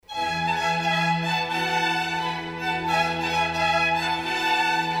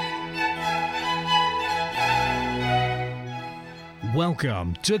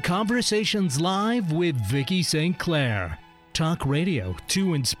Welcome to Conversations Live with Vicki St. Clair. Talk radio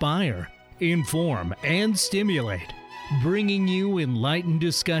to inspire, inform, and stimulate. Bringing you enlightened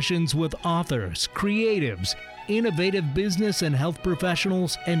discussions with authors, creatives, innovative business and health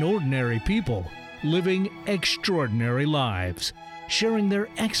professionals, and ordinary people living extraordinary lives, sharing their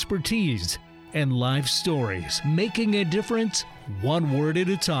expertise and life stories, making a difference one word at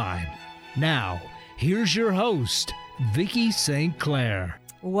a time. Now, here's your host, Vicki St. Clair.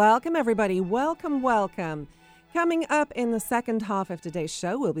 Welcome, everybody. Welcome. Coming up in the second half of today's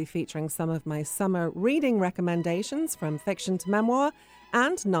show, we'll be featuring some of my summer reading recommendations from fiction to memoir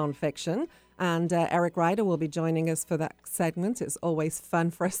and nonfiction. And Eric Ryder will be joining us for that segment. It's always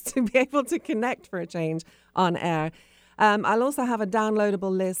fun for us to be able to connect for a change on air. I'll also have a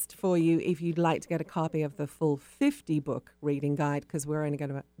downloadable list for you if you'd like to get a copy of the full 50-book reading guide, because we're only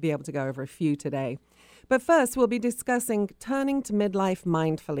going to be able to go over a few today. But first, we'll be discussing turning to midlife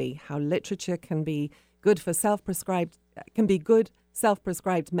mindfully, how literature can be good self-prescribed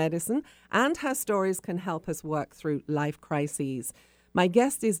medicine, and how stories can help us work through life crises. My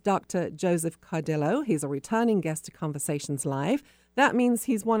guest is Dr. Joseph Cardillo. He's a returning guest to Conversations Live. That means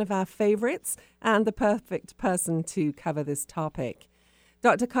he's one of our favorites and the perfect person to cover this topic.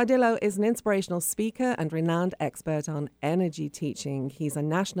 Dr. Cardillo is an inspirational speaker and renowned expert on energy teaching. He's a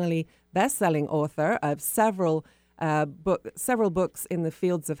nationally best-selling author of several books in the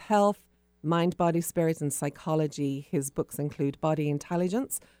fields of health, mind, body, spirit, and psychology. His books include Body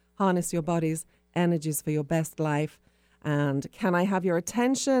Intelligence, Harness Your Body's Energies for Your Best Life, and Can I Have Your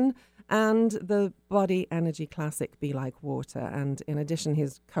Attention? And the Body Energy Classic, Be Like Water. And in addition,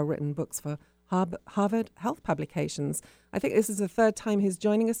 he's co-written books for Harvard Health Publications. I think this is the third time he's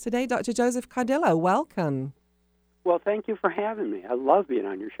joining us today. Dr. Joseph Cardillo, welcome. Well, thank you for having me. I love being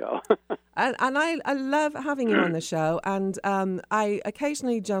on your show. and I love having you on the show. And I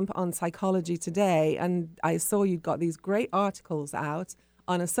occasionally jump on Psychology Today, and I saw you'd got these great articles out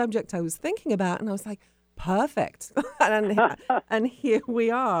on a subject I was thinking about, and I was like, perfect. and here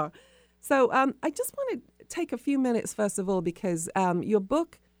we are. So I just want to take a few minutes, first of all, because your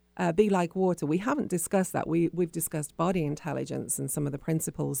book, Be Like Water, we haven't discussed that. We've discussed body intelligence and some of the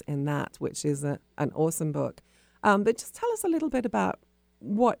principles in that, which is an awesome book. But just tell us a little bit about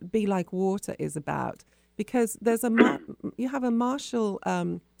what Be Like Water is about, because there's you have a martial,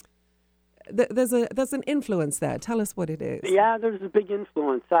 there's an influence there. Tell us what it is. Yeah, there's a big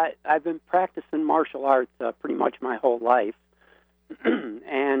influence. I've been practicing martial arts pretty much my whole life,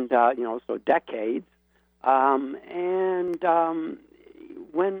 and so decades.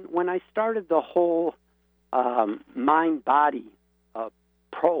 When I started the whole mind-body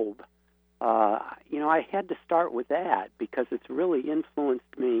probe, I had to start with that because it's really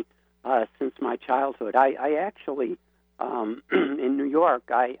influenced me since my childhood. I actually, in New York,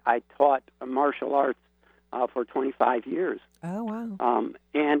 I taught martial arts for 25 years. Oh, wow.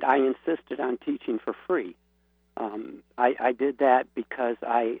 And I insisted on teaching for free. I did that because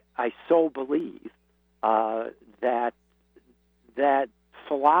I so believe that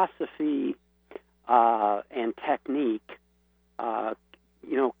philosophy and technique,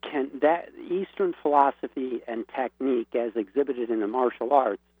 that Eastern philosophy and technique as exhibited in the martial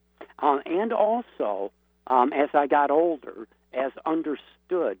arts, and also as I got older, as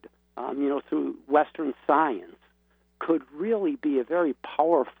understood, through Western science, could really be a very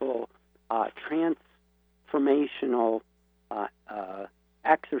powerful transformational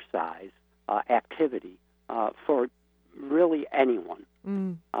exercise, activity for really anyone.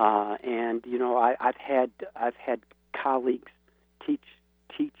 I've had colleagues teach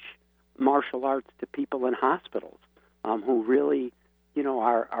martial arts to people in hospitals who really,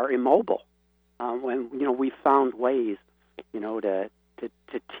 are immobile. When we found ways, to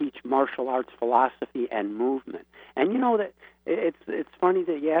teach martial arts philosophy and movement. And that it's funny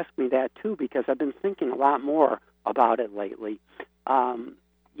that you asked me that too, because I've been thinking a lot more about it lately.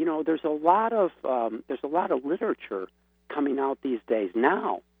 There's a lot of literature coming out these days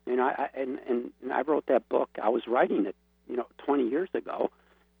now. I wrote that book. I was writing it, 20 years ago,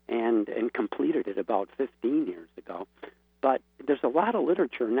 and completed it about 15 years ago. But there's a lot of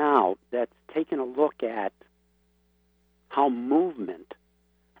literature now that's taken a look at how movement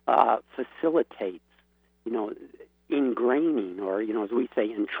facilitates, ingraining, or as we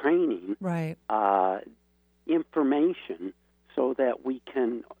say, entraining, right, information, so that we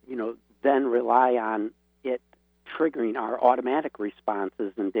can, then rely on it triggering our automatic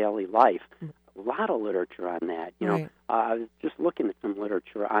responses in daily life. A lot of literature on that. Right. I was just looking at some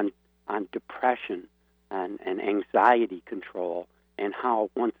literature on depression and anxiety control, and how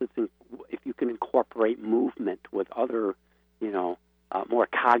if you can incorporate movement with other, more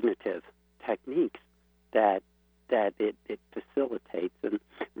cognitive techniques that it facilitates, and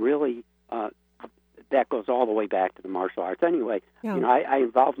really that goes all the way back to the martial arts. Anyway, Yeah. I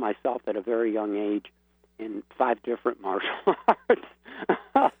involved myself at a very young age in 5 different martial arts.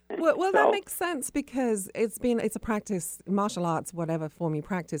 Well, that makes sense because it's a practice. Martial arts, whatever form you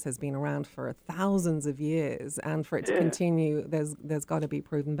practice, has been around for thousands of years, and for it to continue, there's got to be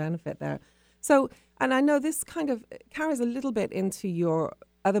proven benefit there. So, and I know this kind of carries a little bit into your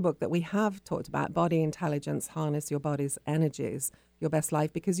other book that we have talked about, Body Intelligence: Harness Your Body's Energies, Your Best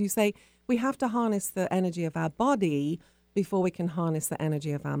Life, because you say we have to harness the energy of our body before we can harness the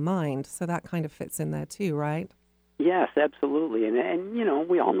energy of our mind. So that kind of fits in there too, right? Yes, absolutely, and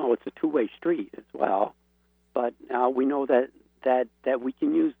we all know it's a two-way street as well. But we know that we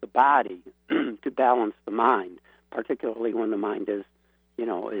can use the body to balance the mind, particularly when the mind is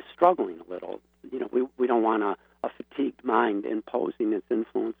struggling a little. We don't want a fatigued mind imposing its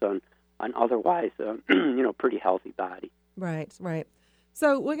influence on otherwise pretty healthy body. Right.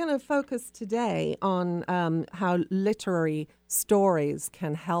 So we're going to focus today on how literary stories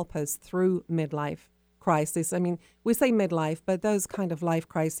can help us through midlife crisis. I mean, we say midlife, but those kind of life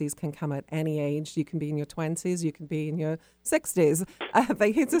crises can come at any age. You can be in your 20s, you can be in your 60s.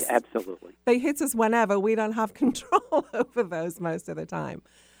 They hit us. Absolutely. They hit us whenever. We don't have control over those most of the time.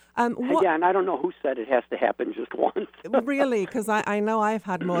 Yeah, and I don't know who said it has to happen just once. Really, because I know I've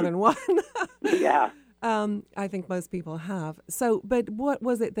had more than one. Yeah. I think most people have. So, but what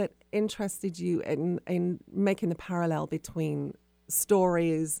was it that interested you in making the parallel between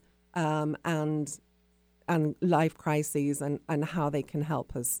stories and life crises and how they can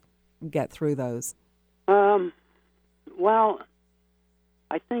help us get through those? Well,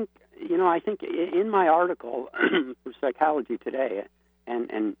 I think in my article for Psychology Today,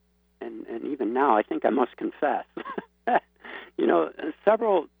 and even now, I think I must confess,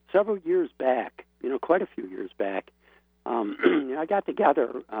 several years back, quite a few years back, I got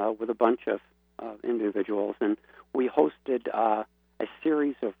together with a bunch of individuals, and we hosted a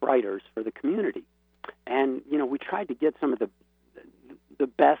series of writers for the community. And, we tried to get some of the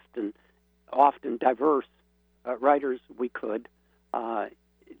best and often diverse writers we could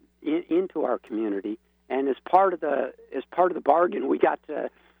into our community. And as part of the bargain, we got to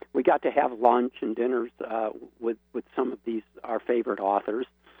have lunch and dinners with some of these our favorite authors.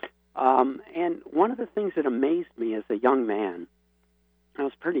 And one of the things that amazed me as a young man, I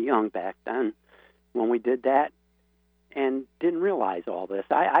was pretty young back then when we did that, and didn't realize all this.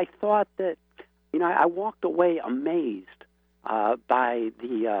 I thought that, I walked away amazed by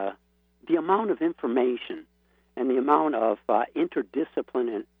the amount of information and the amount of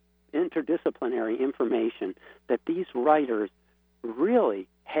interdisciplinary information that these writers really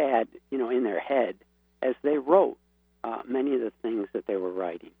had, in their head as they wrote many of the things that they were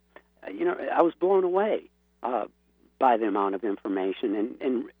writing. I was blown away by the amount of information,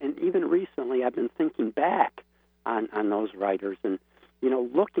 and even recently I've been thinking back on those writers and,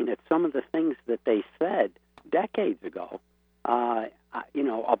 looking at some of the things that they said decades ago,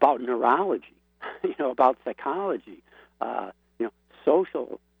 about neurology, about psychology,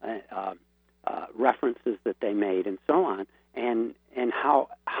 social references that they made and so on, and how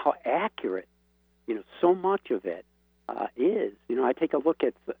accurate, so much of it is. I take a look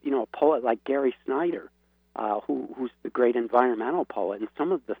at, a poet like Gary Snyder, who's the great environmental poet, and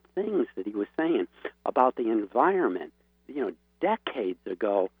some of the things that he was saying about the environment, decades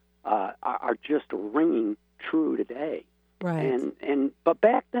ago, are just ringing true today. Right. But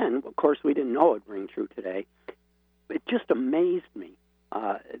back then, of course, we didn't know it ring true today. It just amazed me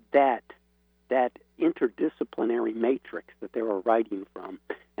that interdisciplinary matrix that they were writing from,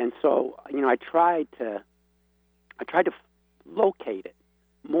 and so I tried to locate it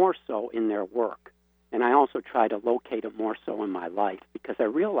more so in their work, and I also tried to locate it more so in my life, because I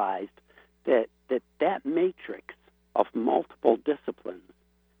realized that matrix of multiple disciplines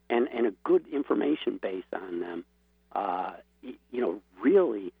and a good information base on them,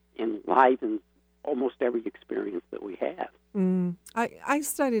 really enlivens almost every experience that we have. I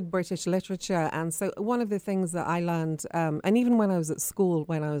studied British literature, and so one of the things that I learned, and even when I was at school,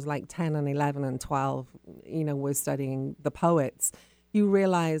 when I was like 10 and 11 and 12, was studying the poets, you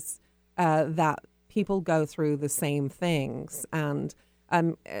realize that people go through the same things. And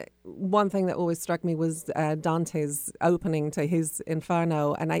one thing that always struck me was Dante's opening to his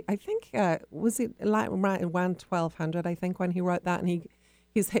Inferno, and I think, was it like around 1200, I think, when he wrote that, and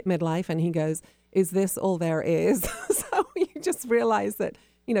he's hit midlife, and he goes, "Is this all there is?" So you just realize that,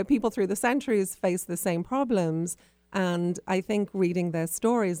 people through the centuries face the same problems, And I think reading their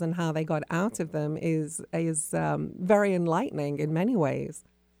stories and how they got out of them is very enlightening in many ways.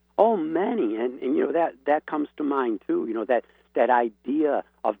 Oh, many. And that comes to mind, too, that idea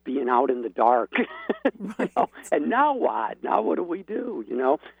of being out in the dark. Right. And now what? Now what do we do,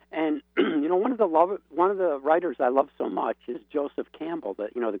 And, one of the writers I love so much is Joseph Campbell, the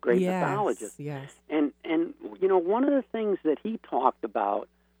great mythologist. Yes. And one of the things that he talked about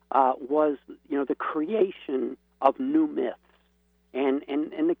was, the creation of new myths and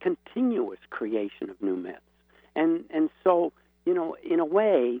the continuous creation of new myths. And so, in a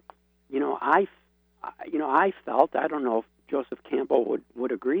way, I felt, I don't know if Joseph Campbell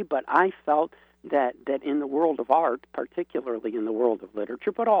would agree, but I felt that in the world of art, particularly in the world of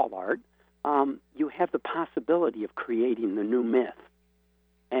literature, but all art, you have the possibility of creating the new myth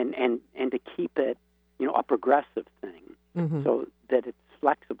and to keep it, a progressive thing, so that it's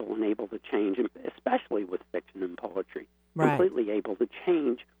flexible and able to change, and especially with fiction and poetry, completely able to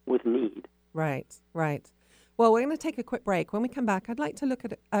change with need. Right. Well, we're going to take a quick break. When we come back, I'd like to look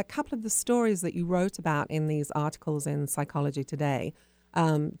at a couple of the stories that you wrote about in these articles in Psychology Today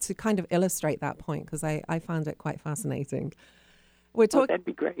to kind of illustrate that point, because I found it quite fascinating. That'd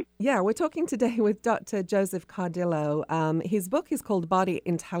be great. Yeah, we're talking today with Dr. Joseph Cardillo. His book is called Body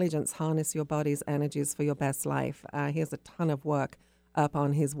Intelligence, Harness Your Body's Energies for Your Best Life. He has a ton of work up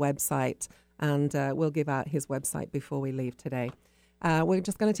on his website, and we'll give out his website before we leave today. We're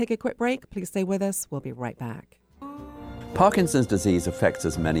just going to take a quick break. Please stay with us. We'll be right back. Parkinson's disease affects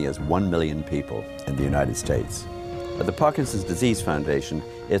as many as 1 million people in the United States. At the Parkinson's Disease Foundation,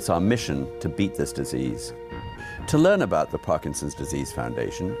 it's our mission to beat this disease. To learn about the Parkinson's Disease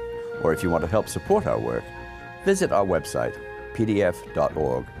Foundation, or if you want to help support our work, visit our website,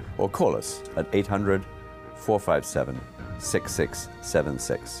 pdf.org, or call us at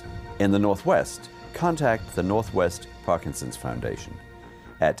 800-457-6676. In the Northwest, contact the Northwest Parkinson's Foundation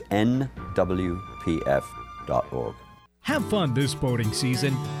at nwpf.org. Have fun this boating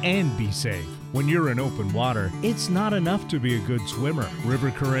season and be safe. When you're in open water, it's not enough to be a good swimmer. River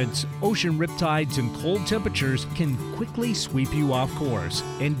currents, ocean riptides, and cold temperatures can quickly sweep you off course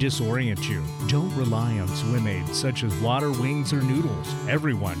and disorient you. Don't rely on swim aids such as water wings or noodles.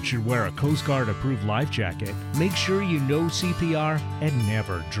 Everyone should wear a Coast Guard approved life jacket. Make sure you know CPR and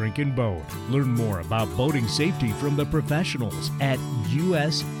never drink and boat. Learn more about boating safety from the professionals at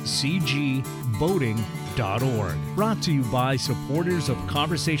uscgboating.org. Brought to you by supporters of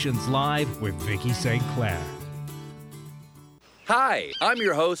Conversations Live with Vicki St. Clair. Hi, I'm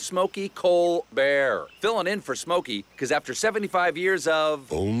your host, Smokey Colbert. Filling in for Smokey, because after 75 years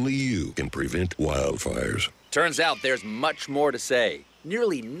of... Only you can prevent wildfires. Turns out there's much more to say.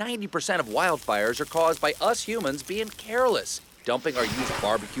 Nearly 90% of wildfires are caused by us humans being careless, dumping our used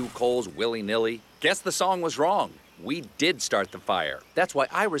barbecue coals willy-nilly. Guess the song was wrong. We did start the fire. That's why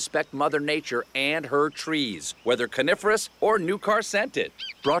I respect Mother Nature and her trees, whether coniferous or new car scented.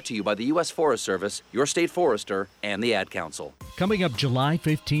 Brought to you by the U.S. Forest Service, your state forester, and the Ad Council. Coming up July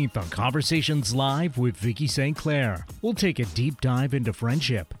 15th on Conversations Live with Vicki St. Clair, we'll take a deep dive into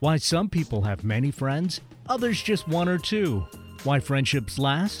friendship, why some people have many friends, others just one or two, why friendships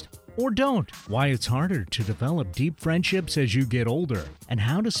last or don't, why it's harder to develop deep friendships as you get older, and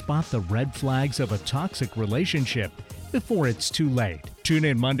how to spot the red flags of a toxic relationship before it's too late. Tune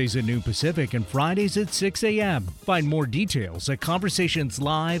in Mondays at noon Pacific and Fridays at 6 a.m. Find more details at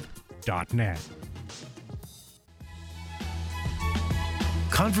conversationslive.net.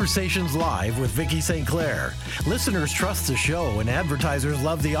 Conversations Live with Vicki St. Clair. Listeners trust the show and advertisers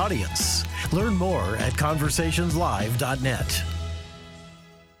love the audience. Learn more at conversationslive.net.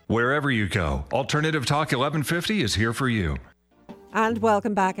 Wherever you go, Alternative Talk 1150 is here for you. And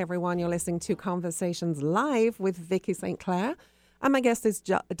welcome back, everyone. You're listening to Conversations Live with Vicki St. Clair. And my guest is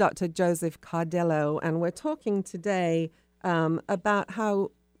Dr. Joseph Cardillo. And we're talking today about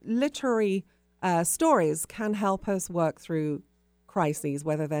how literary stories can help us work through crises,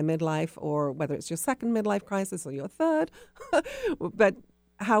 whether they're midlife or whether it's your second midlife crisis or your third, but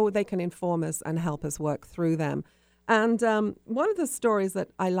how they can inform us and help us work through them. And one of the stories that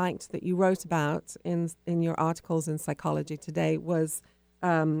I liked that you wrote about in your articles in Psychology Today was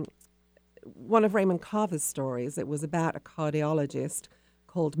one of Raymond Carver's stories. It was about a cardiologist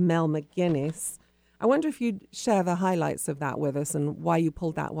called Mel McGuinness. I wonder if you'd share the highlights of that with us and why you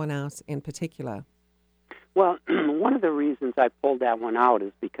pulled that one out in particular. Well, one of the reasons I pulled that one out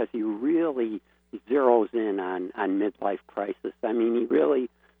is because he really zeroes in on midlife crisis. I mean, he really...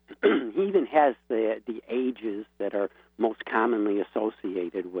 he even has the ages that are most commonly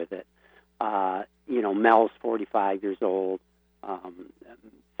associated with it. Mel's 45 years old.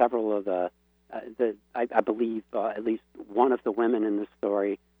 Several of the I believe at least one of the women in the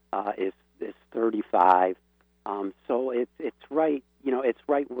story is 35. So it's right, it's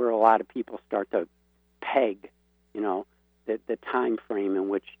right where a lot of people start to peg, the time frame in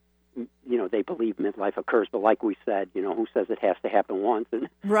which, they believe midlife occurs. But like we said, who says it has to happen once, and,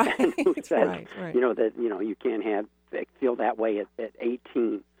 Right. and who says, right. that, you can't feel that way at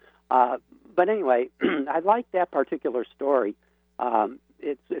 18. But anyway, I like that particular story.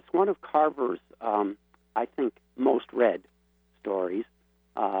 It's one of Carver's, I think, most read stories.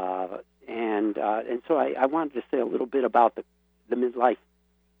 And so I wanted to say a little bit about the midlife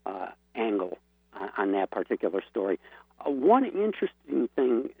angle on that particular story. One interesting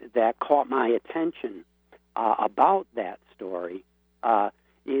thing that caught my attention about that story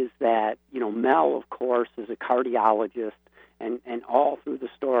is that, Mel, of course, is a cardiologist, and all through the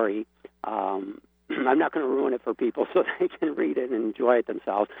story, I'm not going to ruin it for people so they can read it and enjoy it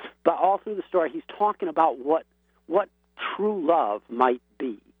themselves, but all through the story, he's talking about what true love might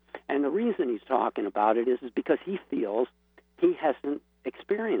be. And the reason he's talking about it is because he feels he hasn't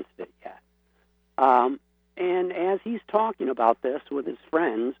experienced it yet. And as he's talking about this with his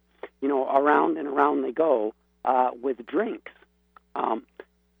friends, around and around they go with drinks,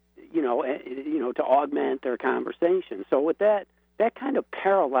 to augment their conversation. So with that kind of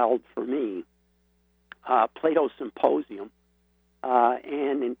paralleled for me Plato's Symposium.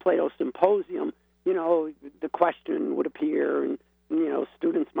 And in Plato's Symposium, the question would appear, and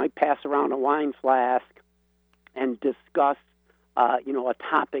students might pass around a wine flask and discuss, a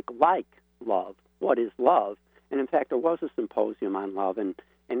topic like love. What is love? And in fact, there was a symposium on love, and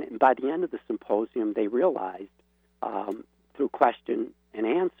by the end of the symposium, they realized through question and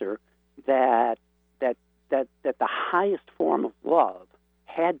answer that the highest form of love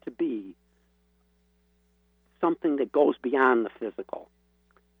had to be something that goes beyond the physical,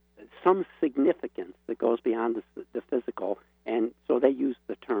 some significance that goes beyond the physical, and so they used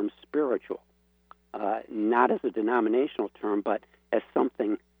the term spiritual, not as a denominational term, but as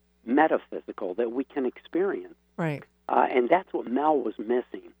something metaphysical that we can experience. Right. And that's what Mel was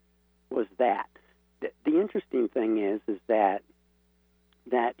missing, was that. The interesting thing is that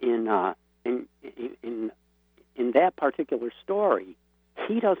in that particular story,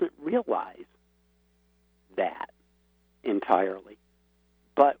 he doesn't realize that entirely,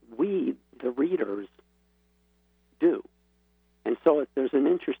 but we, the readers, do. And so there's an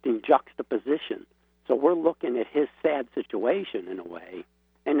interesting juxtaposition. So we're looking at his sad situation in a way,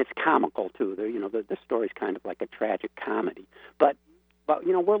 and it's comical too. The story's kind of like a tragic comedy. But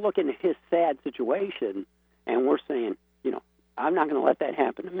we're looking at his sad situation, and we're saying, I'm not going to let that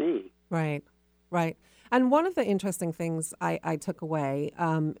happen to me. Right, right. And one of the interesting things I took away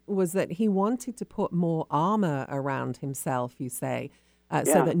was that he wanted to put more armor around himself, you say,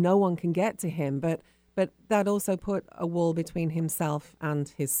 so that no one can get to him. But that also put a wall between himself and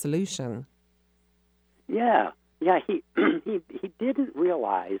his solution. Yeah. He didn't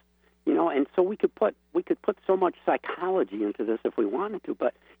realize, and so we could put so much psychology into this if we wanted to.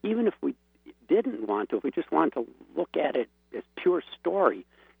 But even if we didn't want to, if we just wanted to look at it as pure story,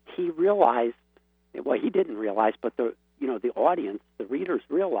 he realized. Well, he didn't realize, but the audience, the readers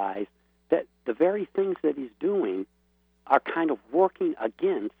realize that the very things that he's doing are kind of working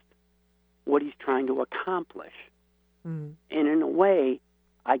against what he's trying to accomplish. Mm. And in a way,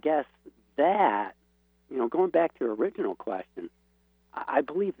 I guess that, going back to your original question, I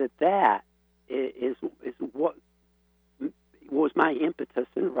believe that is what was my impetus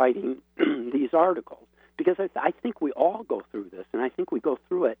in writing these articles, because I think we all go through this, and I think we go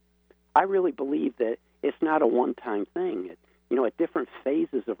through it. I really believe that it's not a one-time thing. At different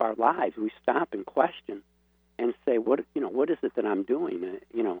phases of our lives, we stop and question and say, what is it that I'm doing?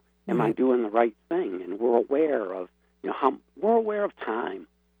 Am I doing the right thing? And we're aware of, we're aware of time,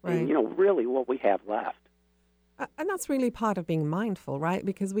 right. And really what we have left. And that's really part of being mindful, right?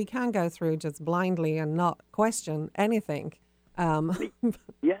 Because we can go through just blindly and not question anything.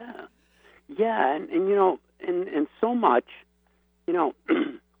 Yeah, and so much,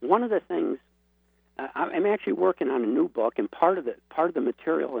 one of the things, I'm actually working on a new book, and part of the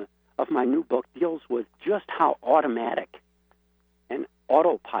material of my new book deals with just how automatic and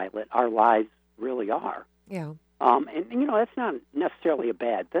autopilot our lives really are. Yeah. And that's not necessarily a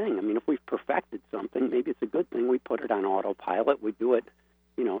bad thing. I mean, if we've perfected something, maybe it's a good thing we put it on autopilot. We do it,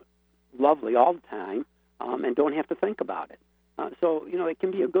 lovely all the time, and don't have to think about it. So it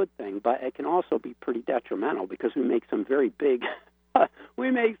can be a good thing, but it can also be pretty detrimental because we make some very big,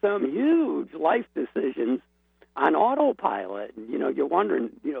 we make some huge life decisions on autopilot. And, you're wondering,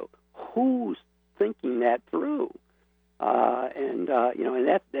 who's thinking that through? and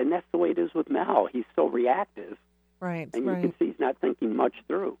that's the way it is with Mel. He's so reactive, Right. and you can see he's not thinking much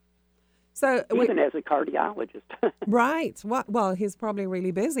through. So even as a cardiologist. Right. Well, he's probably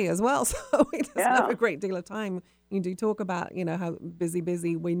really busy as well, so he doesn't have a great deal of time. You do talk about, how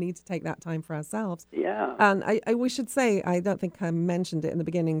busy we need to take that time for ourselves. Yeah. And we should say, I don't think I mentioned it in the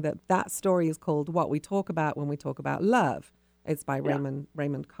beginning, that story is called What We Talk About When We Talk About Love. It's by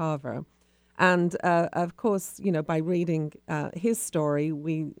Raymond Carver. And of course, by reading his story,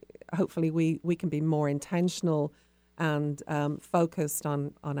 we can be more intentional and focused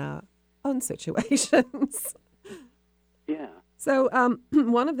on our own situations. Yeah. So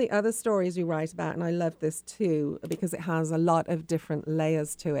one of the other stories you write about, and I love this too because it has a lot of different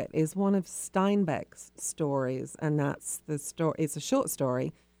layers to it, is one of Steinbeck's stories, and that's the story. It's a short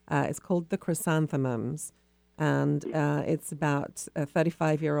story. It's called The Chrysanthemums, and it's about a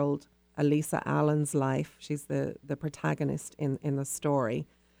 35-year-old Elisa Allen's life. She's the protagonist in the story,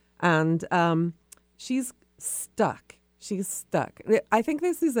 and she's stuck. She's stuck. I think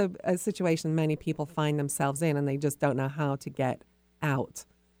this is a situation many people find themselves in, and they just don't know how to get out,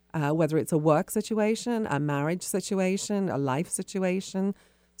 whether it's a work situation, a marriage situation, a life situation.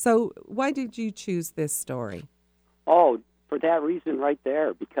 So why did you choose this story? Oh, for that reason right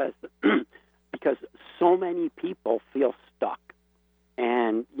there, because so many people feel stuck.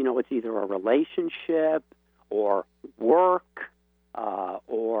 And, it's either a relationship or work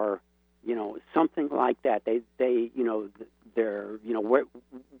or something like that. They're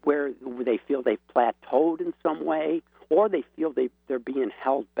where they feel they've plateaued in some way, or they feel they're being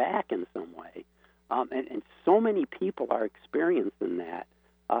held back in some way. And so many people are experiencing that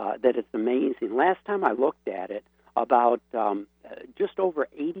it's amazing. Last time I looked at it, about just over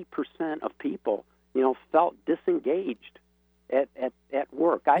 80% of people, felt disengaged at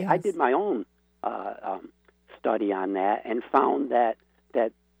work. I did my own study on that and found that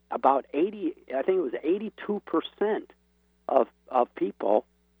about 82% of people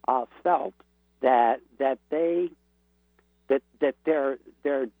felt that their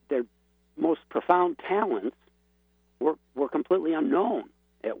most profound talents were completely unknown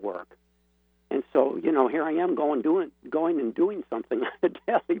at work. And so, here I am going and doing something on a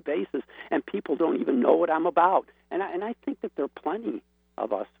daily basis, and people don't even know what I'm about. And I think that there are plenty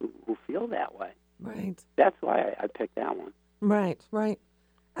of us who feel that way. Right. That's why I picked that one. Right.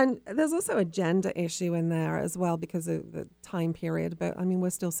 And there's also a gender issue in there as well because of the time period. But, we're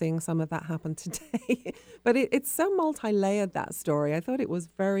still seeing some of that happen today. But it's so multi-layered, that story. I thought it was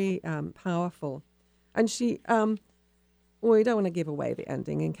very powerful. And she... we don't want to give away the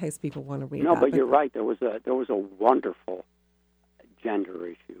ending in case people want to read No, that. but you're right. There was a wonderful gender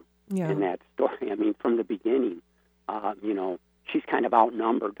issue in that story. From the beginning, she's kind of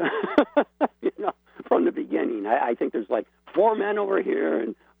outnumbered. From the beginning, I think there's like 4 men over here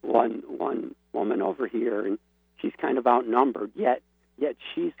and one woman over here, and she's kind of outnumbered. Yet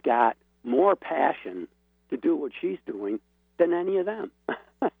she's got more passion to do what she's doing than any of them.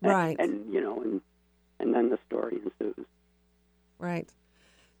 Right. and then the story ensues. Right.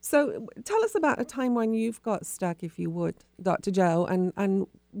 So tell us about a time when you've got stuck, if you would, Dr. Joe, and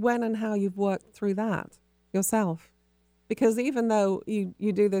when and how you've worked through that yourself. Because even though you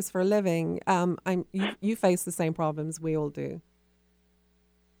do this for a living, you face the same problems we all do.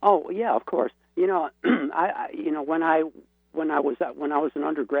 Oh yeah, of course. When I was an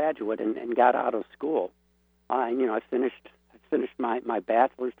undergraduate and got out of school, I finished my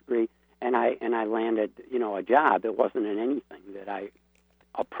bachelor's degree. And I landed, a job. It wasn't in anything that I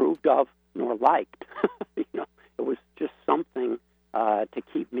approved of nor liked. It was just something to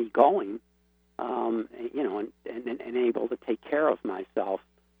keep me going, and able to take care of myself,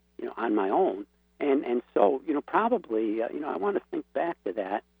 on my own. And so, probably, I want to think back to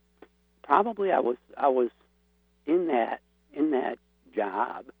that. Probably I was in that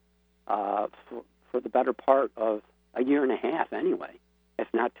job for the better part of a year and a half, anyway. If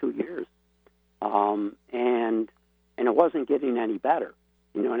not 2 years, and it wasn't getting any better,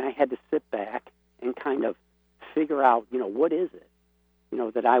 and I had to sit back and kind of figure out, what is it,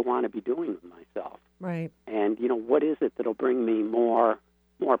 that I want to be doing with myself, right? And what is it that'll bring me more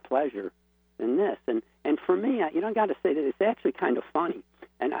pleasure than this? And for me, I got to say that it's actually kind of funny,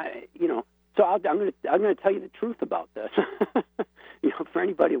 and so I'm going to tell you the truth about this, for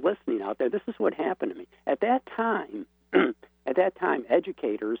anybody listening out there, this is what happened to me at that time. At that time,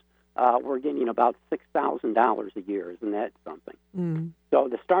 educators were getting about $6,000 a year. Isn't that something? Mm. So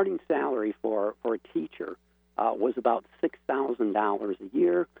the starting salary for a teacher was about $6,000 a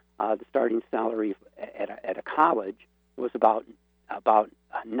year. The starting salary at a college was about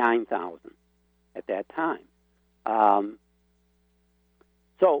 $9,000 at that time.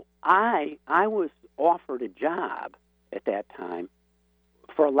 So I was offered a job at that time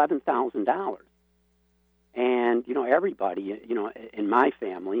for $11,000. And, everybody, in my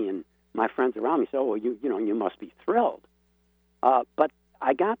family and my friends around me said, oh, well, you must be thrilled. But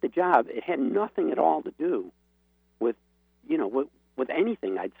I got the job. It had nothing at all to do with, with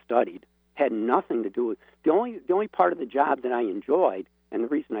anything I'd studied. Had nothing to do with the only part of the job that I enjoyed, and the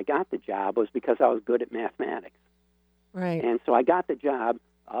reason I got the job was because I was good at mathematics. Right. And so I got the job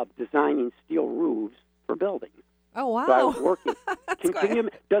of designing steel roofs for buildings. Oh, wow. So I was working.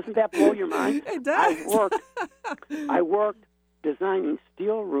 Doesn't that blow your mind? It does. I worked designing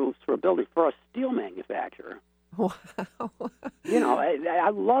steel roofs for a building for a steel manufacturer. Wow.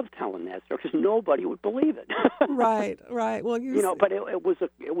 I love telling that story because nobody would believe it. Right. Well, but it was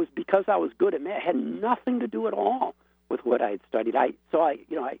because I was good at math. It had nothing to do at all with what I had studied. I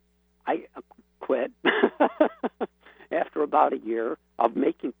quit after about a year of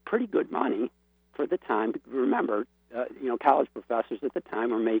making pretty good money for the time. Remember, college professors at the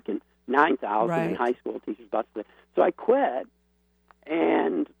time were making $9,000, right. And high school teachers about that. So I quit,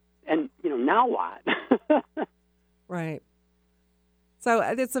 and now what? Right. So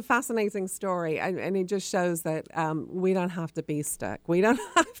it's a fascinating story, and it just shows that we don't have to be stuck. We don't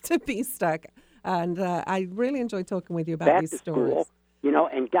have to be stuck. And I really enjoyed talking with you about these stories. School,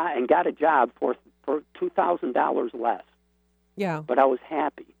 and got a job for $2,000 less. Yeah. But I was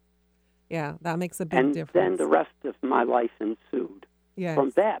happy. Yeah, that makes a big difference. And then the rest of my life ensued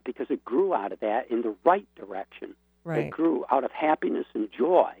from that, because it grew out of that in the right direction. Right. It grew out of happiness and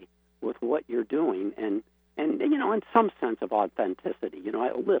joy with what you're doing, and in some sense of authenticity,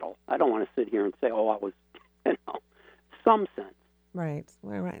 a little. I don't want to sit here and say, oh, I was, some sense. Right.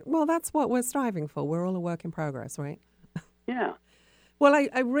 Well, that's what we're striving for. We're all a work in progress, right? Yeah. Well,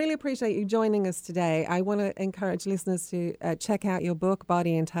 I really appreciate you joining us today. I want to encourage listeners to check out your book,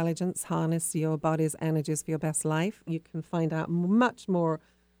 Body Intelligence, Harness Your Body's Energies for Your Best Life. You can find out much more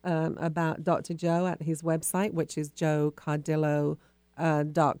about Dr. Joe at his website, which is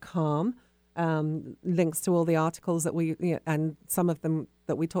joecardillo.com. Links to all the articles that and some of them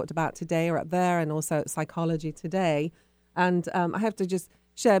that we talked about today are up there, and also Psychology Today. And I have to just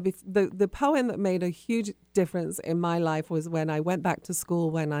share the poem that made a huge difference in my life was when I went back to school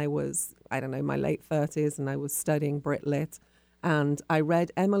when I was, my late 30s, and I was studying Brit Lit. And I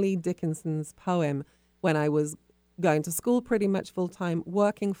read Emily Dickinson's poem when I was going to school pretty much full-time,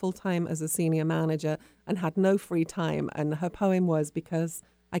 working full-time as a senior manager, and had no free time. And her poem was, because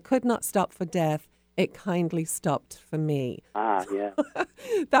I could not stop for death, it kindly stopped for me. Ah, yeah.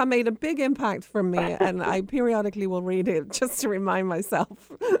 That made a big impact for me, and I periodically will read it just to remind myself.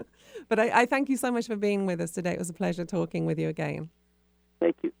 But I thank you so much for being with us today. It was a pleasure talking with you again.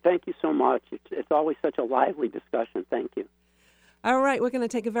 Thank you so much. It's always such a lively discussion. Thank you. All right, we're going to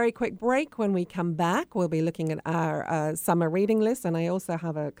take a very quick break. When we come back, we'll be looking at our summer reading list, and I also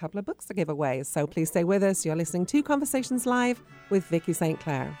have a couple of books to give away. So please stay with us. You're listening to Conversations Live with Vicki St.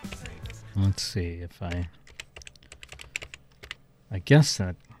 Clair. Let's see if I guess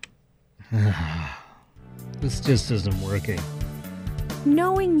that this just isn't working.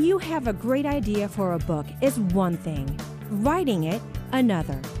 Knowing you have a great idea for a book is one thing, writing it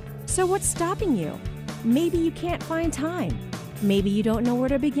another. So what's stopping you? Maybe you can't find time. Maybe you don't know where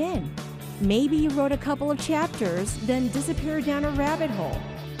to begin. Maybe you wrote a couple of chapters, then disappeared down a rabbit hole.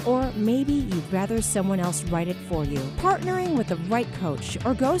 Or maybe you'd rather someone else write it for you. Partnering with the right coach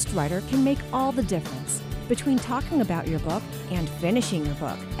or ghostwriter can make all the difference between talking about your book and finishing your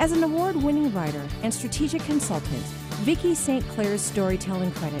book. As an award-winning writer and strategic consultant, Vicki St. Clair's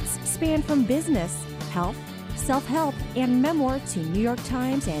storytelling credits span from business, health, self-help, and memoir to New York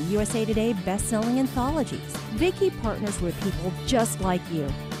Times and USA Today best-selling anthologies. Vicki partners with people just like you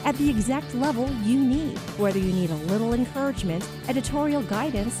at the exact level you need, whether you need a little encouragement, editorial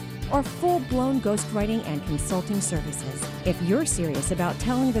guidance, or full-blown ghostwriting and consulting services. If you're serious about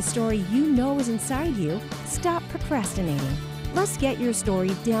telling the story you know is inside you, stop procrastinating. Let's get your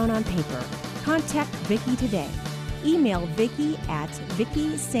story down on paper. Contact Vicki today. Email Vicki at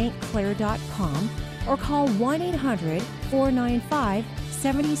VickiSt.Clair.com or call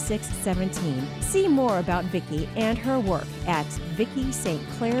 1-800-495-7617. See more about Vicki and her work at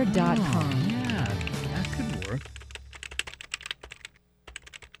VickiSt.Clair.com. Oh, yeah, that could work.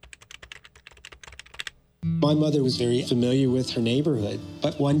 My mother was very familiar with her neighborhood,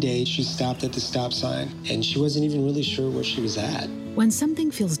 but one day she stopped at the stop sign and she wasn't even really sure where she was at. When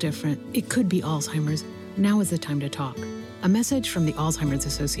something feels different, it could be Alzheimer's. Now is the time to talk. A message from the Alzheimer's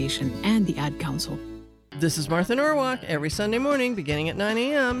Association and the Ad Council. This is Martha Norwalk, every Sunday morning beginning at 9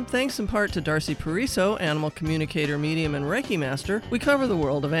 a.m. Thanks in part to Darcy Pariso, animal communicator, medium, and Reiki master, we cover the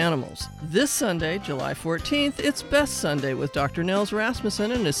world of animals. This Sunday, July 14th, it's Best Sunday with Dr. Nels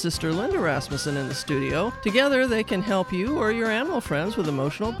Rasmussen and his sister Linda Rasmussen in the studio. Together, they can help you or your animal friends with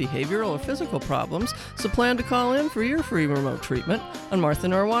emotional, behavioral, or physical problems, so plan to call in for your free remote treatment on Martha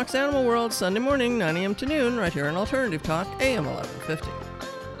Norwalk's Animal World, Sunday morning, 9 a.m. to noon, right here on Alternative Talk, AM 1150.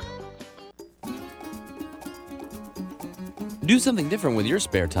 Do something different with your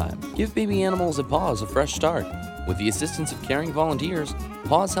spare time. Give baby animals at Paws a fresh start. With the assistance of caring volunteers,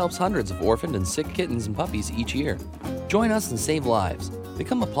 Paws helps hundreds of orphaned and sick kittens and puppies each year. Join us and save lives.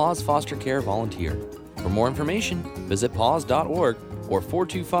 Become a Paws foster care volunteer. For more information, visit paws.org or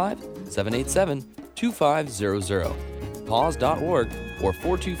 425-787-2500. paws.org or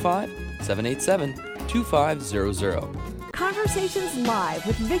 425-787-2500. Conversations Live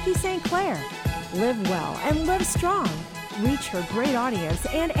with Vicki St. Clair. Live well and live strong. Reach her great audience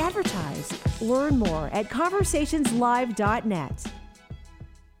and advertise. Learn more at conversationslive.net.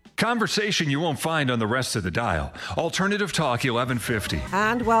 Conversation you won't find on the rest of the dial. Alternative Talk 1150.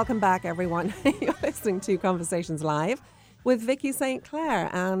 And welcome back, everyone. You're listening to Conversations Live with Vicki St. Clair.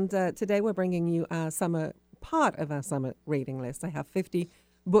 And today we're bringing you part of our summer reading list. I have 50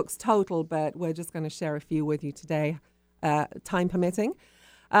 books total, but we're just going to share a few with you today, time permitting.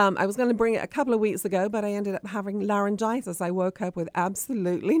 I was going to bring it a couple of weeks ago, but I ended up having laryngitis. I woke up with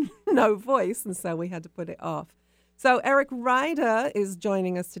absolutely no voice, and so we had to put it off. So Eric Ryder is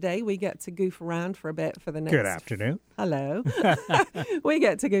joining us today. We get to goof around for a bit for the next... Good afternoon. Hello. We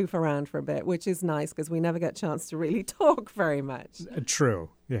get to goof around for a bit, which is nice because we never get a chance to really talk very much.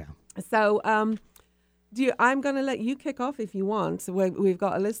 True, yeah. So I'm going to let you kick off if you want. So we've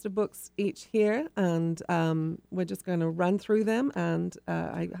got a list of books each here, and we're just going to run through them. And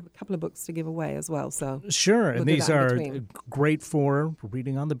I have a couple of books to give away as well. So sure, we'll and these are great for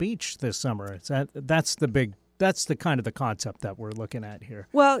reading on the beach this summer. That's the kind of the concept that we're looking at here.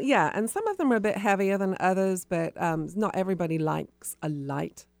 Well, yeah, and some of them are a bit heavier than others, but not everybody likes a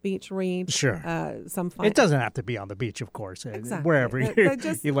light beach read. Sure. It doesn't have to be on the beach, of course. Exactly. Wherever you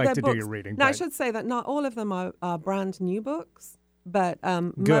like to do your reading. Now, I should say that not all of them are brand new books, but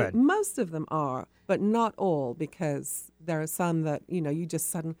Good. Most of them are, but not all, because there are some that, you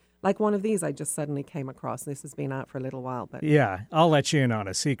just like one of these I just suddenly came across. This has been out for a little while. But yeah, I'll let you in on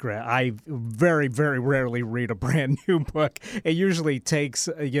a secret. I very, very rarely read a brand new book. It usually takes,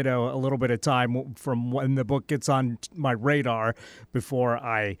 a little bit of time from when the book gets on my radar before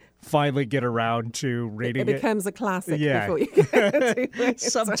I finally get around to reading it. It becomes a classic before you get to it.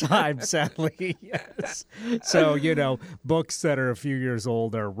 Sometimes, sadly, yes. So, books that are a few years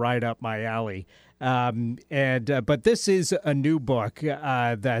old are right up my alley. But this is a new book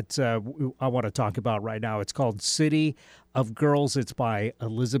that I want to talk about right now. It's called City of Girls. It's by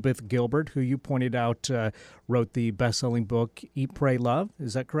Elizabeth Gilbert, who you pointed out wrote the best-selling book Eat, Pray, Love.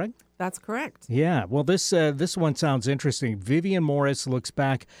 Is that correct? That's correct. Yeah. Well, this one sounds interesting. Vivian Morris looks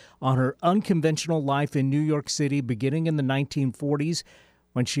back on her unconventional life in New York City beginning in the 1940s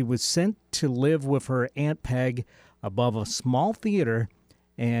when she was sent to live with her Aunt Peg above a small theater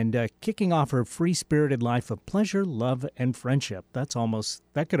and kicking off her free-spirited life of pleasure, love, and friendship. That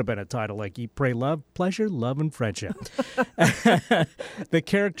could have been a title like Eat, Pray, Love, Pleasure, Love, and Friendship. The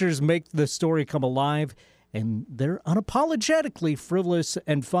characters make the story come alive, and they're unapologetically frivolous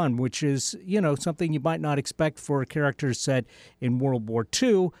and fun, which is, something you might not expect for characters set in World War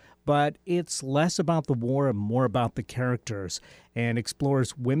II, but it's less about the war and more about the characters, and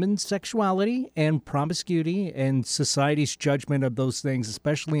explores women's sexuality and promiscuity and society's judgment of those things,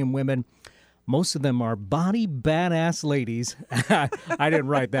 especially in women. Most of them are body badass ladies. I didn't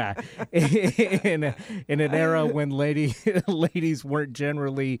write that. In an era when ladies weren't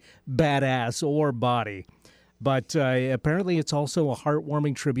generally badass or body. But apparently it's also a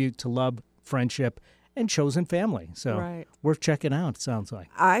heartwarming tribute to love, friendship, and chosen family. So worth checking out, it sounds like.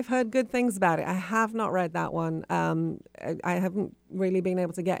 I've heard good things about it. I have not read that one. I haven't really been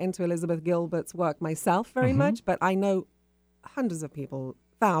able to get into Elizabeth Gilbert's work myself very much, but I know hundreds of people,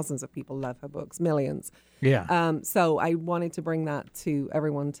 thousands of people love her books, millions. Yeah. So I wanted to bring that to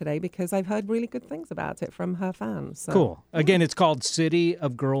everyone today because I've heard really good things about it from her fans. So. Cool. Again, it's called City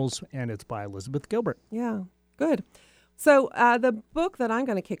of Girls, and it's by Elizabeth Gilbert. Yeah, good. So the book that I'm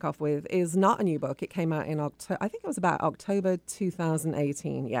going to kick off with is not a new book. It came out in October. I think it was about October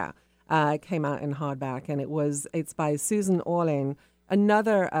 2018. Yeah, it came out in hardback, and it's by Susan Orlean,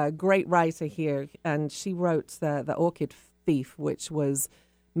 another great writer here, and she wrote the Orchid Thief, which was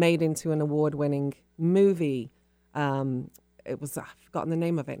made into an award-winning movie I've forgotten the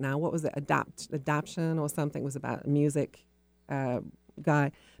name of it now. What was it? Adaption or something. It was about a music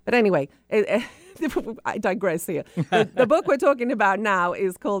guy. But anyway, I digress here. The book we're talking about now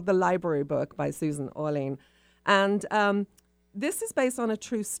is called The Library Book by Susan Orlean. And this is based on a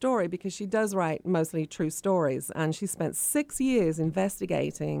true story because she does write mostly true stories. And she spent 6 years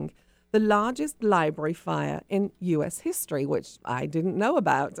investigating the largest library fire in U.S. history, which I didn't know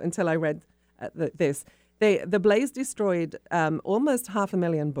about until I read this. The blaze destroyed almost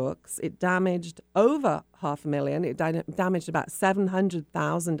 500,000 books. It damaged over 500,000. It damaged about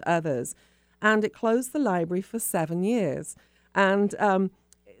 700,000 others. And it closed the library for 7 years. And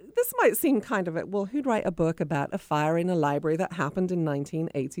this might seem kind of, who'd write a book about a fire in a library that happened in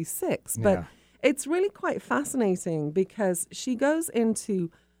 1986? Yeah. But it's really quite fascinating because she goes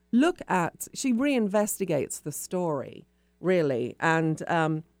into she reinvestigates the story, really.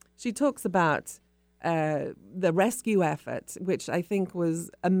 And she talks about the rescue effort, which I think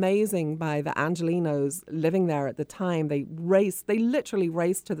was amazing by the Angelinos living there at the time. They literally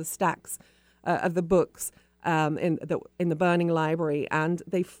raced to the stacks of the books in the burning library, and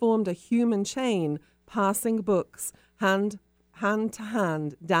they formed a human chain, passing books hand to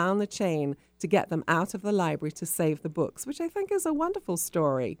hand down the chain to get them out of the library to save the books, which I think is a wonderful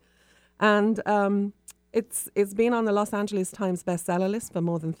story. And it's been on the Los Angeles Times bestseller list for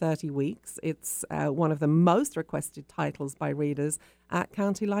more than 30 weeks. It's one of the most requested titles by readers at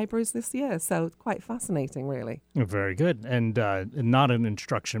county libraries this year. So it's quite fascinating, really. Very good. And not an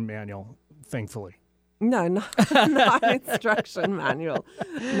instruction manual, thankfully. No, not an instruction manual.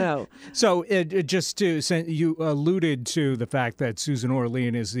 No. So you alluded to the fact that Susan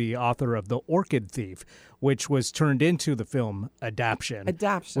Orlean is the author of The Orchid Thief, which was turned into the film Adaption.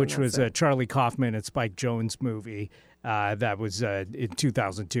 Which was a Charlie Kaufman and Spike Jonze movie. That was in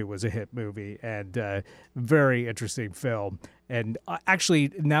 2002 was a hit movie and very interesting film. And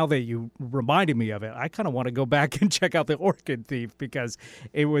actually, now that you reminded me of it, I kind of want to go back and check out The Orchid Thief because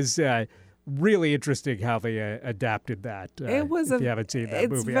it was really interesting how they adapted that. It was if you haven't seen that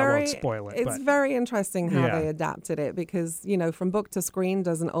movie, I won't spoil it. It's very interesting how they adapted it because, from book to screen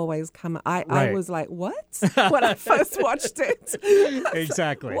doesn't always come. I was like, what? When I first watched it.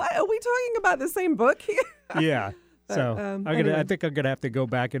 Exactly. What? Are we talking about the same book here? Yeah. But, so anyway. I think I'm going to have to go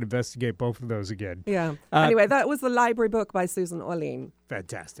back and investigate both of those again. Yeah. Anyway, that was The Library Book by Susan Orlean.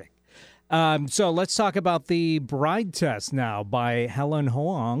 Fantastic. So let's talk about The Bride Test now by Helen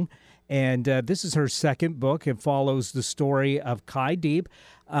Hoang. And this is her second book. It follows the story of Kai Deep,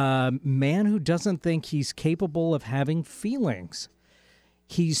 a man who doesn't think he's capable of having feelings.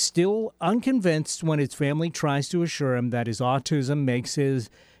 He's still unconvinced when his family tries to assure him that his autism makes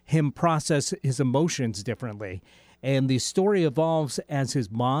him process his emotions differently. And the story evolves as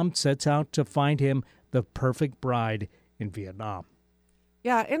his mom sets out to find him the perfect bride in Vietnam.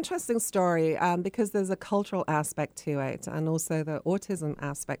 Yeah, interesting story because there's a cultural aspect to it and also the autism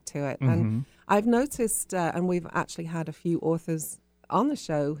aspect to it. Mm-hmm. And I've noticed, and we've actually had a few authors on the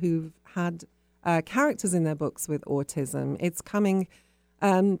show who've had characters in their books with autism. It's coming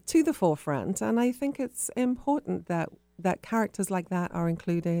to the forefront, and I think it's important that characters like that are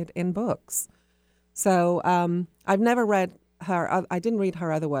included in books. So I've never read her. I didn't read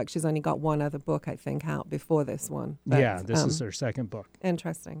her other work. She's only got one other book, I think, out before this one. But, this is her second book.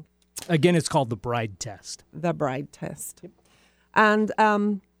 Interesting. Again, it's called The Bride Test. The Bride Test. Yep. And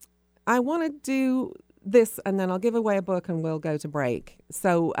I want to do this, and then I'll give away a book and we'll go to break.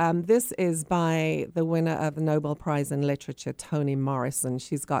 So this is by the winner of the Nobel Prize in Literature, Toni Morrison.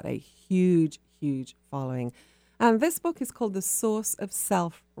 She's got a huge, huge following. And this book is called The Source of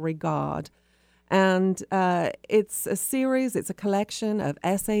Self-Regard. And it's a series, it's a collection of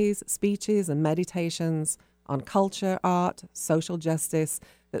essays, speeches, and meditations on culture, art, social justice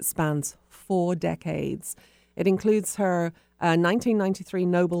that spans 4 decades. It includes her 1993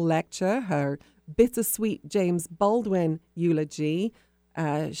 Nobel lecture, her bittersweet James Baldwin eulogy.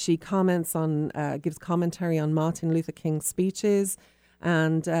 She comments on, gives commentary on Martin Luther King's speeches,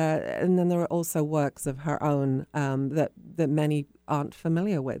 and then there are also works of her own that many aren't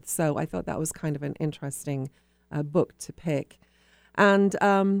familiar with. So I thought that was kind of an interesting book to pick. And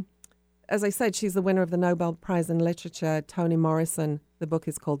as I said, she's the winner of the Nobel Prize in Literature, Toni Morrison. The book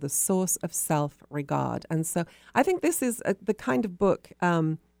is called The Source of Self-Regard. And so I think this is the kind of book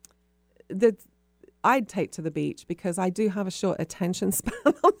that I'd take to the beach because I do have a short attention span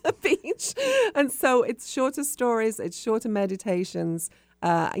on the beach. And so it's shorter stories, it's shorter meditations.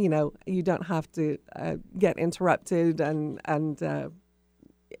 You don't have to get interrupted and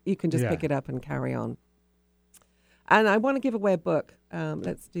you can just pick it up and carry on. And I want to give away a book.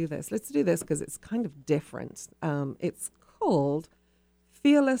 Let's do this because it's kind of different. It's called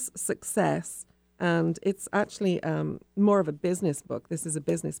Fearless Success. And it's actually more of a business book. This is a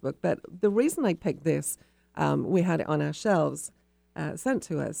business book. But the reason I picked this, we had it on our shelves, sent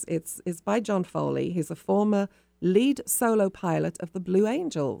to us. It's by John Foley. He's a former lead solo pilot of the Blue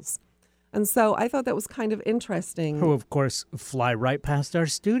Angels. And so I thought that was kind of interesting. Who, of course, fly right past our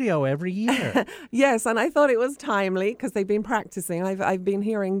studio every year. Yes, and I thought it was timely because they've been practicing. I've been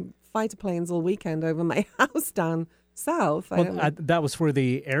hearing fighter planes all weekend over my house down south. Well, that was for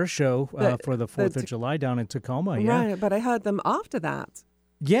the air show for the 4th of July down in Tacoma. Yeah. Right, but I heard them after that.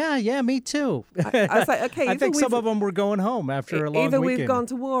 Yeah, me too. I was like, okay. I think some of them were going home after a long weekend. Either weekend. we've gone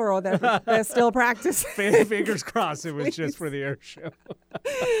to war or they're still practicing. Fingers crossed it was just for the air show.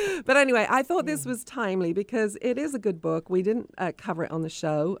 But anyway, I thought this was timely because it is a good book. We didn't cover it on the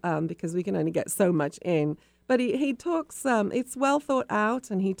show because we can only get so much in. But he talks, it's well thought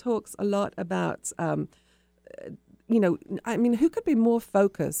out, and he talks a lot about, who could be more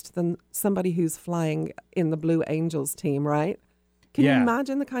focused than somebody who's flying in the Blue Angels team, right? Can you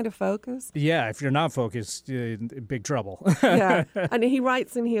imagine the kind of focus? Yeah, if you're not focused, in big trouble. Yeah, and he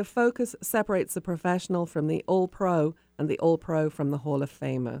writes in here, focus separates the professional from the all-pro and the all-pro from the Hall of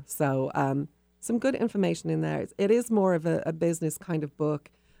Famer. So some good information in there. It is more of a business kind of book.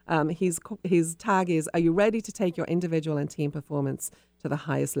 His tag is, are you ready to take your individual and team performance to the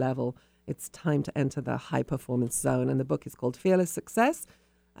highest level? It's time to enter the high-performance zone. And the book is called Fearless Success.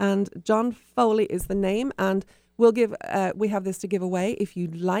 And John Foley is the name. And we have this to give away. If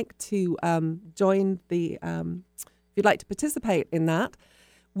you'd like to join if you'd like to participate in that,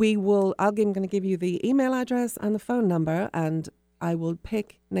 I'm going to give you the email address and the phone number, and I will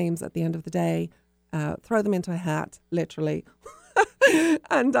pick names at the end of the day, throw them into a hat, literally.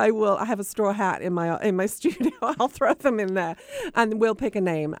 And I have a straw hat in my studio. I'll throw them in there, and we'll pick a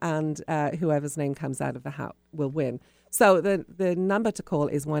name, and whoever's name comes out of the hat will win. So the number to call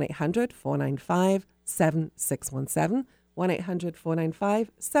is 1-800-495-7617,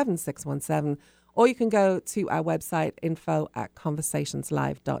 1-800-495-7617, or you can go to our website,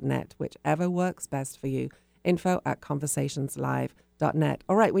 info@conversationslive.net, whichever works best for you, info@conversationslive.net.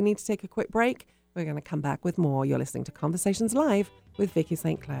 All right, we need to take a quick break. We're going to come back with more. You're listening to Conversations Live with Vicki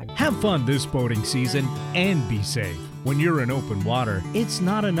St. Clair. Have fun this boating season and be safe. When you're in open water, it's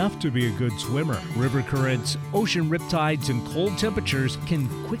not enough to be a good swimmer. River currents, ocean riptides, and cold temperatures can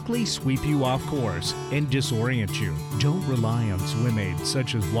quickly sweep you off course and disorient you. Don't rely on swim aids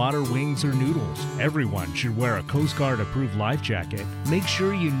such as water wings or noodles. Everyone should wear a Coast Guard approved life jacket. Make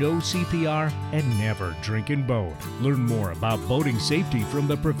sure you know CPR and never drink and boat. Learn more about boating safety from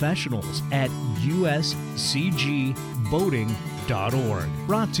the professionals at uscgboating.org.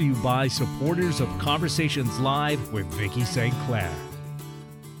 Brought to you by supporters of Conversations Live with Vicki St. Clair.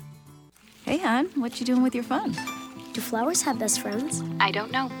 Hey, hon, what you doing with your phone? Do flowers have best friends? I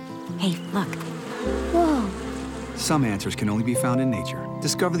don't know. Hey, look. Whoa. Some answers can only be found in nature.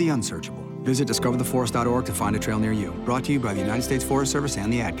 Discover the unsearchable. Visit discovertheforest.org to find a trail near you. Brought to you by the United States Forest Service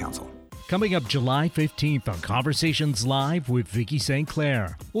and the Ad Council. Coming up July 15th on Conversations Live with Vicki St.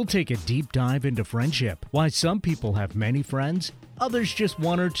 Clair, we'll take a deep dive into friendship, why some people have many friends, others just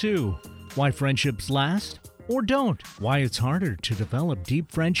one or two, why friendships last or don't, why it's harder to develop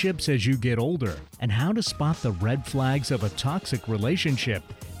deep friendships as you get older, and how to spot the red flags of a toxic relationship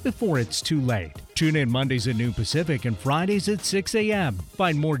before it's too late. Tune in Mondays at noon Pacific and Fridays at 6 a.m.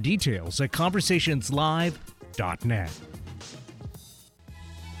 Find more details at conversationslive.net.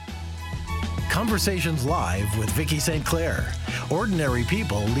 Conversations Live with Vicki St. Clair. Ordinary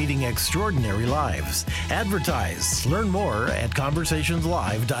people leading extraordinary lives. Advertise. Learn more at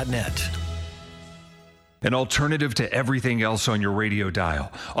conversationslive.net. An alternative to everything else on your radio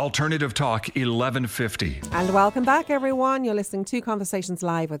dial. Alternative Talk 1150. And welcome back, everyone. You're listening to Conversations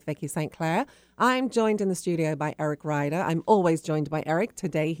Live with Vicki St. Clair. I'm joined in the studio by Eric Ryder. I'm always joined by Eric.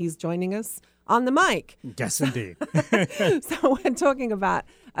 Today he's joining us on the mic. Yes, indeed. So we're talking about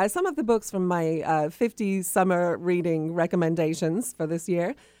some of the books from my 50 summer reading recommendations for this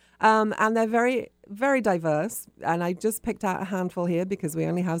year. And they're very, very diverse. And I just picked out a handful here because we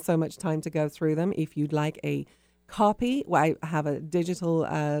only have so much time to go through them. If you'd like a copy, I have a digital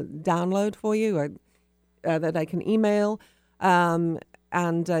download for you that I can email. And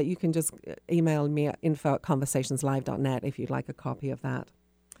you can just email me at info@conversationslive.net if you'd like a copy of that.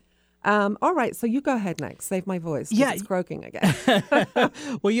 All right, so you go ahead next. Save my voice. Yeah, it's croaking again.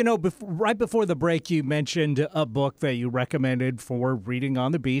 Well, right before the break, you mentioned a book that you recommended for reading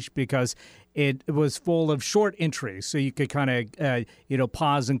on the beach because it was full of short entries, so you could kind of,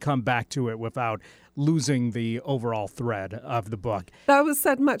 pause and come back to it without losing the overall thread of the book. That was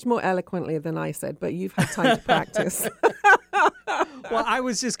said much more eloquently than I said, but you've had time to practice. Well, I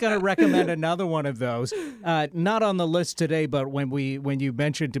was just going to recommend another one of those. Not on the list today, but when you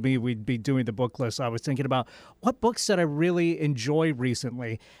mentioned to me we'd be doing the book list, I was thinking about what books did I really enjoy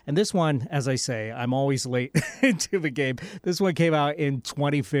recently. And this one, as I say, I'm always late into the game. This one came out in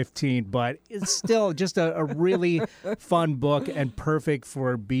 2015, but it's still just a really fun book and perfect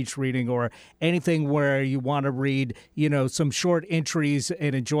for beach reading or anything where you want to read, some short entries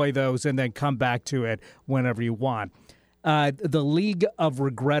and enjoy those and then come back to it whenever you want. The League of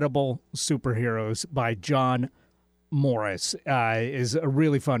Regrettable Superheroes by John Morris is a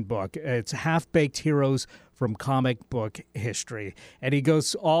really fun book. It's half-baked heroes from comic book history, and he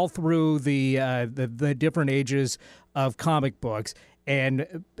goes all through the different ages of comic books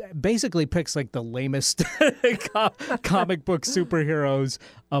and basically picks like the lamest comic book superheroes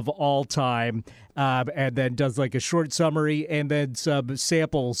of all time, and then does like a short summary and then some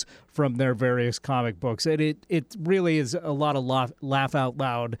samples from their various comic books. And it really is a lot of laugh out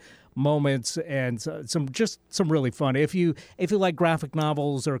loud moments and some really fun. If you like graphic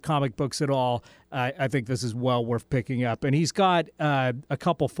novels or comic books at all, I think this is well worth picking up. And he's got a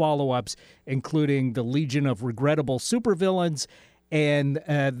couple follow-ups, including the Legion of Regrettable Supervillains and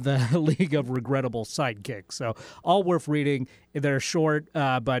the League of Regrettable Sidekicks. So all worth reading. They're short,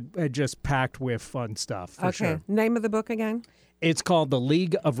 but just packed with fun stuff, for sure. Name of the book again? It's called The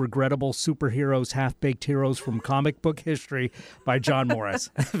League of Regrettable Superheroes, Half-Baked Heroes from Comic Book History by John Morris.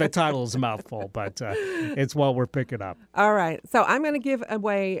 The title is a mouthful, but it's well worth picking up. All right. So I'm going to give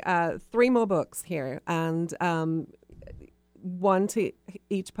away 3 more books here, and one to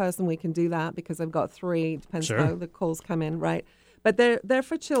each person. We can do that because I've got 3. Depends how the calls come in, right? But they're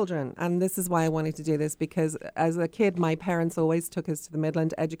for children, and this is why I wanted to do this, because as a kid, my parents always took us to the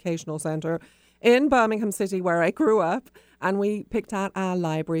Midland Educational Center in Birmingham City, where I grew up, and we picked out our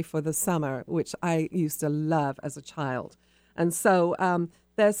library for the summer, which I used to love as a child. And so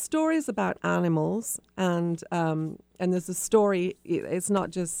there's stories about animals, and there's a story. It's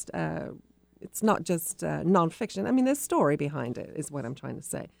not just nonfiction. I mean, there's story behind it, is what I'm trying to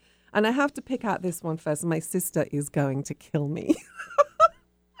say. And I have to pick out this one first. My sister is going to kill me.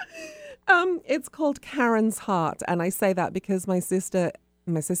 It's called Karen's Heart. And I say that because my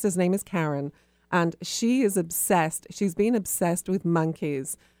sister's name is Karen. And she is obsessed. She's been obsessed with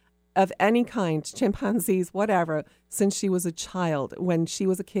monkeys of any kind, chimpanzees, whatever, since she was a child. When she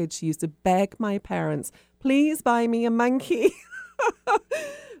was a kid, she used to beg my parents, please buy me a monkey.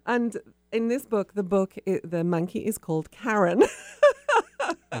 And in this book, the monkey is called Karen.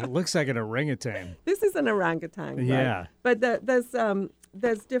 It looks like an orangutan. This is an orangutan, right? Yeah. But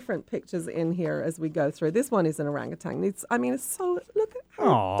there's different pictures in here as we go through. This one is an orangutan. It's so, look at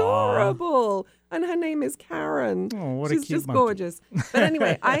how adorable. And her name is Karen. Oh, what She's a cute just monkey. gorgeous. But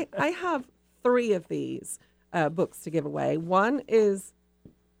anyway, I have 3 of these books to give away. One is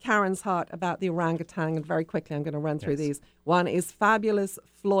Karen's Heart about the orangutan, and very quickly I'm going to run through these. One is Fabulous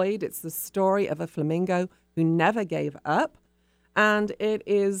Floyd. It's the story of a flamingo who never gave up. And it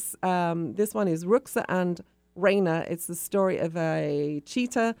is, this one is Ruxa and Raina. It's the story of a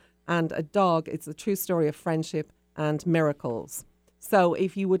cheetah and a dog. It's the true story of friendship and miracles. So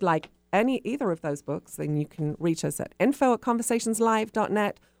if you would like either of those books, then you can reach us at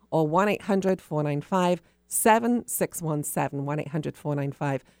info@conversationslive.net or 1-800-495-7617,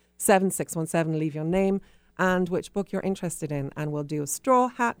 1-800-495-7617. Leave your name and which book you're interested in, and we'll do a straw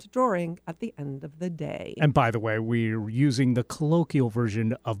hat drawing at the end of the day. And by the way, we're using the colloquial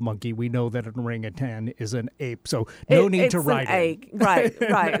version of monkey. We know that an orangutan is an ape, so no need to write it.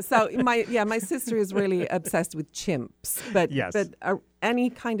 Right. So my sister is really obsessed with chimps, but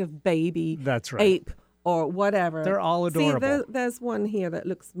any kind of baby ape or whatever. They're all adorable. See, there's one here that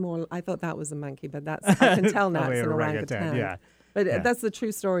looks more. I thought that was a monkey, but I can tell now it's an orangutan. Yeah. But that's the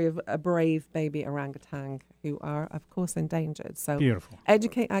true story of a brave baby orangutan who are, of course, endangered. So beautiful.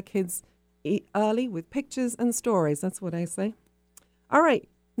 Educate our kids early with pictures and stories. That's what I say. All right.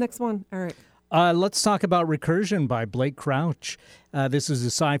 Next one, Eric. Let's talk about Recursion by Blake Crouch. This is a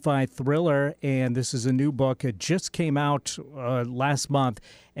sci-fi thriller, and this is a new book. It just came out last month.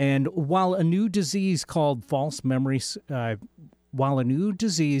 And while a new disease called false memory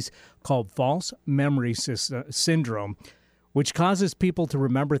syndrome, which causes people to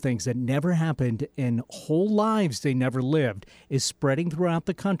remember things that never happened in whole lives they never lived, is spreading throughout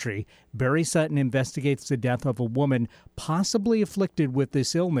the country, Barry Sutton investigates the death of a woman possibly afflicted with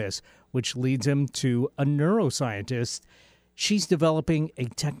this illness, which leads him to a neuroscientist. She's developing a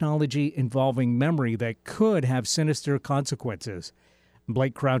technology involving memory that could have sinister consequences.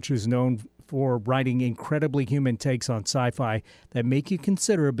 Blake Crouch is known for writing incredibly human takes on sci-fi that make you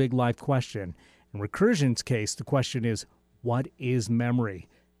consider a big life question. In Recursion's case, the question is, what is memory?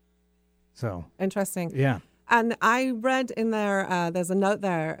 So interesting. Yeah. And I read in there, there's a note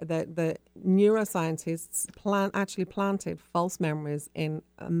there that the neuroscientists actually planted false memories in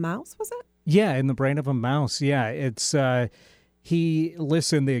a mouse, was it? Yeah, in the brain of a mouse. Yeah, it's he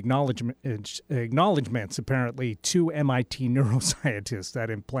lists in the acknowledgments, apparently, 2 MIT neuroscientists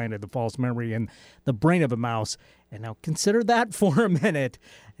that implanted the false memory in the brain of a mouse. And now consider that for a minute,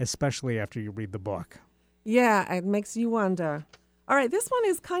 especially after you read the book. Yeah, it makes you wonder. All right, this one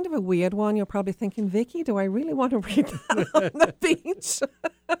is kind of a weird one. You're probably thinking, Vicki, do I really want to read that on the beach?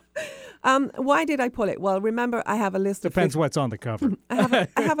 Why did I pull it? Well, remember, I have a list Depends what's on the cover. I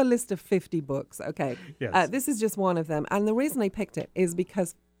have a list of 50 books, okay? Yes. This is just one of them. And the reason I picked it is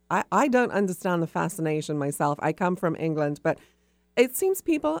because I don't understand the fascination myself. I come from England, but it seems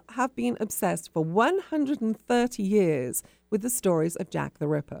people have been obsessed for 130 years with the stories of Jack the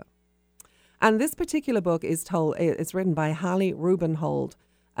Ripper. And this particular book it's written by Hallie Rubenhold,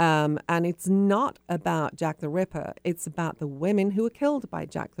 and it's not about Jack the Ripper. It's about the women who were killed by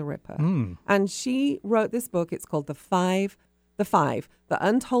Jack the Ripper. And she wrote this book. It's called The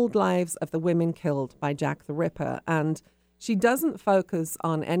Untold Lives of the Women Killed by Jack the Ripper. And she doesn't focus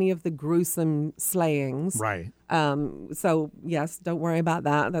on any of the gruesome slayings. Right. So, yes, don't worry about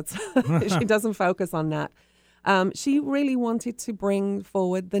that. She doesn't focus on that. She really wanted to bring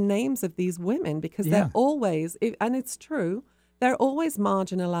forward the names of these women because they're always, and it's true, they're always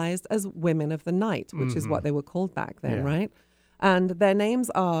marginalized as women of the night, which is what they were called back then, right? And their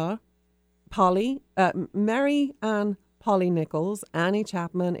names are Mary Ann Polly Nichols, Annie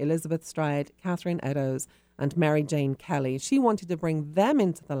Chapman, Elizabeth Stride, Catherine Eddowes, and Mary Jane Kelly. She wanted to bring them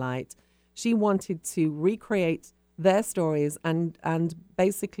into the light. She wanted to recreate their stories and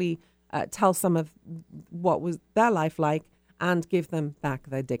basically tell some of what was their life like and give them back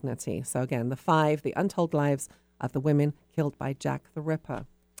their dignity. So again, the Untold Lives of the Women Killed by Jack the Ripper.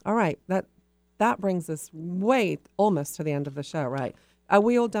 All right, that brings us almost to the end of the show, right? Are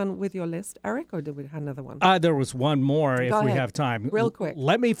we all done with your list, Eric, or did we have another one? There was one more if we have time. Real quick.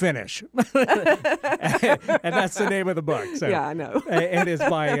 Let me finish. And that's the name of the book. So, yeah, I know. It is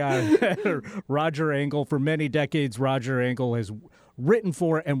by Roger Engel. For many decades, Roger Engel has written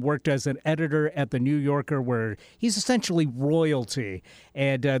for and worked as an editor at The New Yorker, where he's essentially royalty.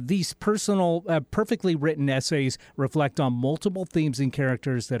 And these personal, perfectly written essays reflect on multiple themes and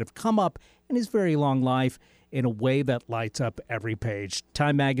characters that have come up in his very long life in a way that lights up every page.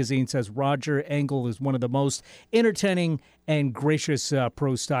 Time magazine says Roger Engel is one of the most entertaining and gracious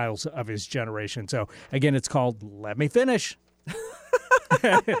prose styles of his generation. So, again, it's called Let Me Finish.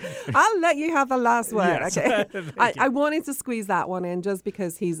 I'll let you have the last word. Yes. Okay. I wanted to squeeze that one in just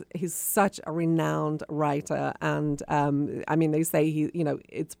because he's such a renowned writer, and I mean, they say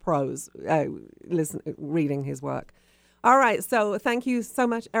it's prose. Reading his work. All right, so thank you so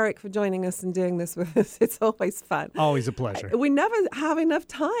much, Eric, for joining us and doing this with us. It's always fun. Always a pleasure. We never have enough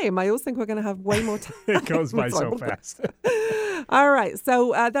time. I always think we're going to have way more time. It goes by so fast. All right,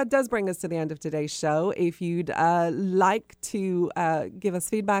 so that does bring us to the end of today's show. If you'd like to give us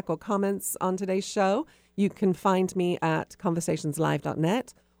feedback or comments on today's show, you can find me at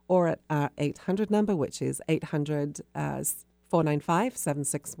conversationslive.net or at our 800 number, which is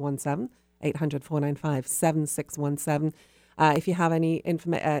 800-495-7617. 800-495-7617. If you have any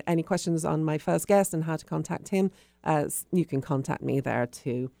questions on my first guest and how to contact him, you can contact me there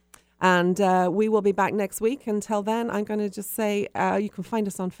too. And we will be back next week. Until then, I'm going to just say you can find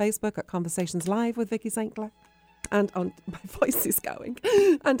us on Facebook at Conversations Live with Vicki St. Clair. And on my voice is going.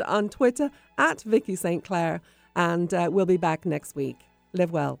 And on Twitter at Vicki St. Clair. And we'll be back next week.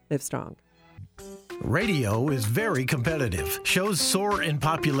 Live well, live strong. Radio is very competitive. Shows soar in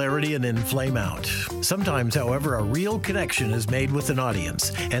popularity and then flame out. Sometimes, however, a real connection is made with an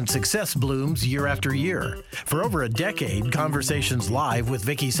audience, and success blooms year after year. For over a decade, Conversations Live with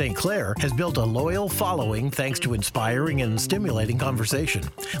Vicki St. Clair has built a loyal following thanks to inspiring and stimulating conversation.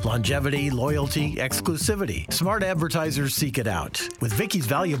 Longevity, loyalty, exclusivity. Smart advertisers seek it out. With Vicki's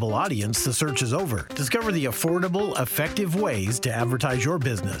valuable audience, the search is over. Discover the affordable, effective ways to advertise your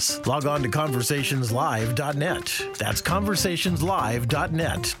business. Log on to conversationslive.net. That's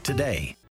conversationslive.net today.